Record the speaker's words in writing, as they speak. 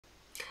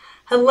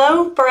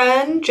Hello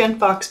friend, Jen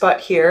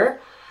Foxbot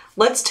here.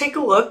 Let's take a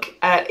look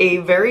at a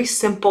very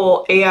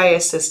simple AI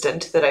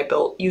assistant that I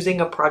built using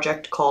a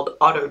project called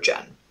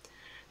AutoGen.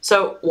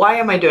 So why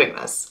am I doing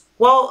this?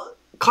 Well,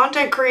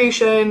 content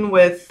creation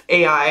with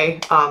AI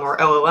or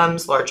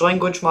LLMs, large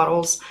language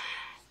models,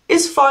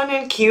 is fun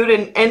and cute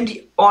and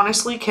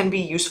honestly can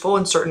be useful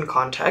in certain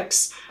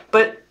contexts,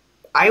 but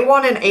I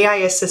want an AI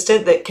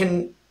assistant that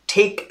can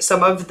take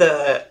some of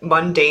the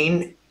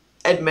mundane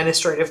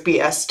administrative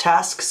BS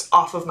tasks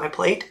off of my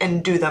plate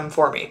and do them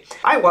for me.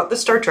 I want the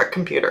Star Trek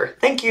computer.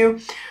 Thank you.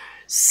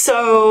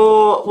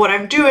 So what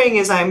I'm doing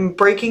is I'm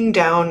breaking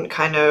down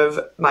kind of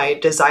my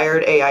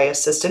desired AI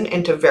assistant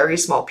into very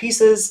small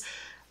pieces,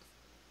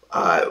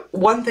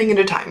 one thing at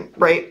a time,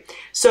 right?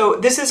 So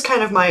this is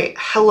kind of my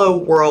Hello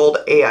World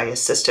AI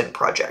assistant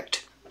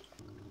project.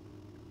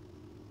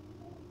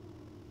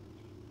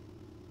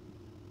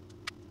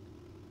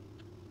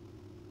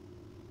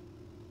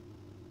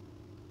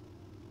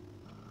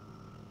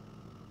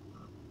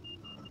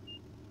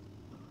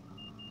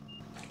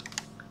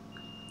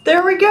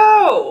 There we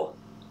go!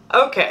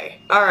 Okay,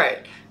 all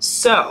right,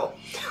 so,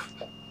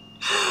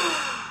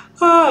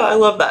 I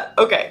love that.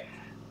 Okay,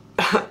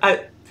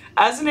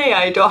 as an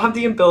AI, I don't have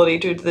the ability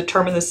to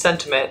determine the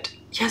sentiment.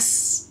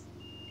 Yes,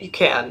 you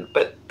can,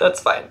 but that's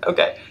fine.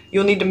 Okay,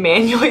 you'll need to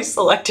manually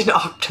select an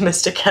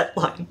optimistic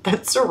headline.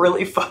 That's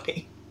really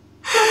funny.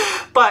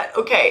 But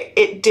okay,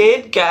 it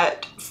did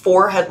get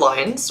 4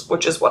 headlines,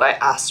 which is what I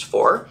asked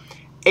for.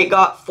 It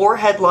got 4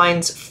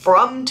 headlines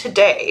from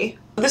today.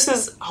 This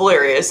is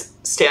hilarious.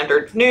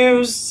 Standard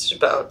news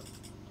about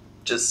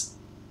just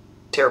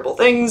terrible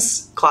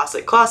things.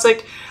 Classic,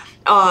 classic.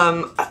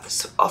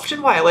 So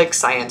often why I like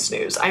science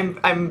news.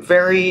 I'm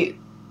very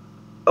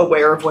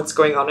aware of what's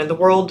going on in the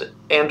world,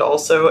 and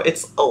also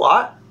it's a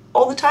lot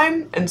all the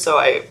time, and so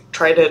I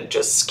try to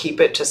just keep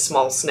it to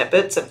small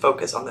snippets and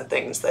focus on the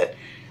things that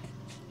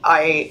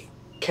I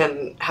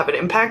can have an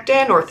impact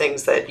in, or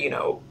things that, you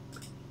know,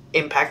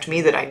 impact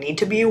me that I need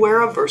to be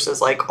aware of, versus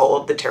like all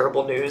of the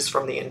terrible news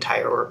from the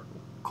entire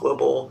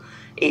global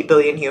 8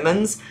 billion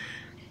humans.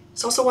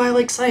 It's also why I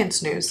like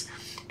science news.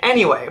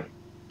 Anyway,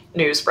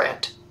 news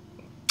rant.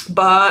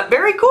 But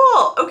very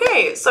cool.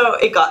 Okay, so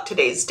it got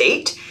today's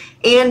date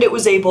and it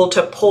was able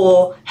to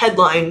pull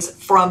headlines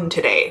from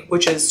today,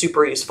 which is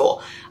super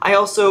useful. I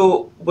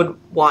also would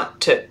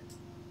want to,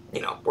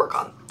 you know, work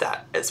on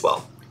that as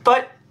well.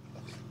 But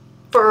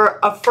for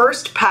a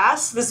first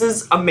pass, this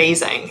is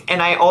amazing.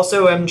 And I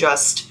also am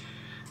just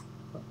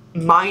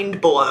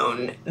mind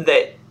blown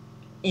that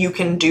you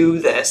can do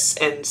this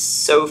in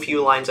so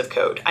few lines of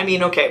code. I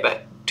mean, okay,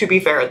 but to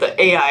be fair,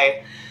 the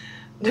AI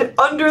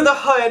under the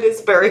hood is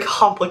very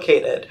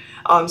complicated.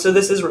 So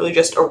this is really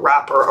just a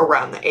wrapper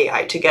around the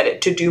AI to get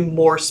it to do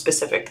more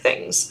specific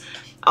things.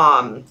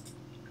 Kind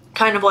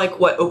of like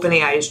what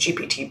OpenAI's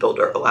GPT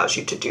Builder allows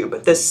you to do,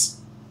 but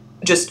this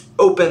just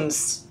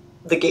opens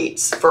the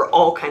gates for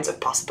all kinds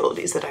of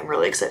possibilities that I'm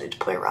really excited to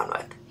play around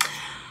with.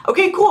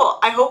 Okay, cool.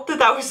 I hope that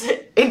that was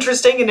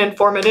interesting and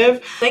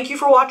informative. Thank you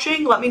for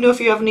watching. Let me know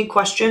if you have any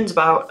questions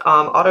about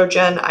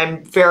AutoGen.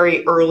 I'm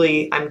very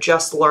early. I'm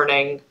just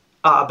learning.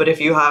 But if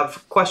you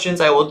have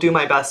questions, I will do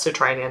my best to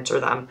try and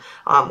answer them.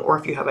 Or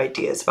if you have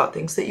ideas about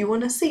things that you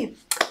want to see.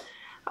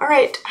 All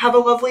right. Have a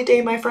lovely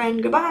day, my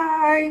friend.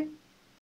 Goodbye.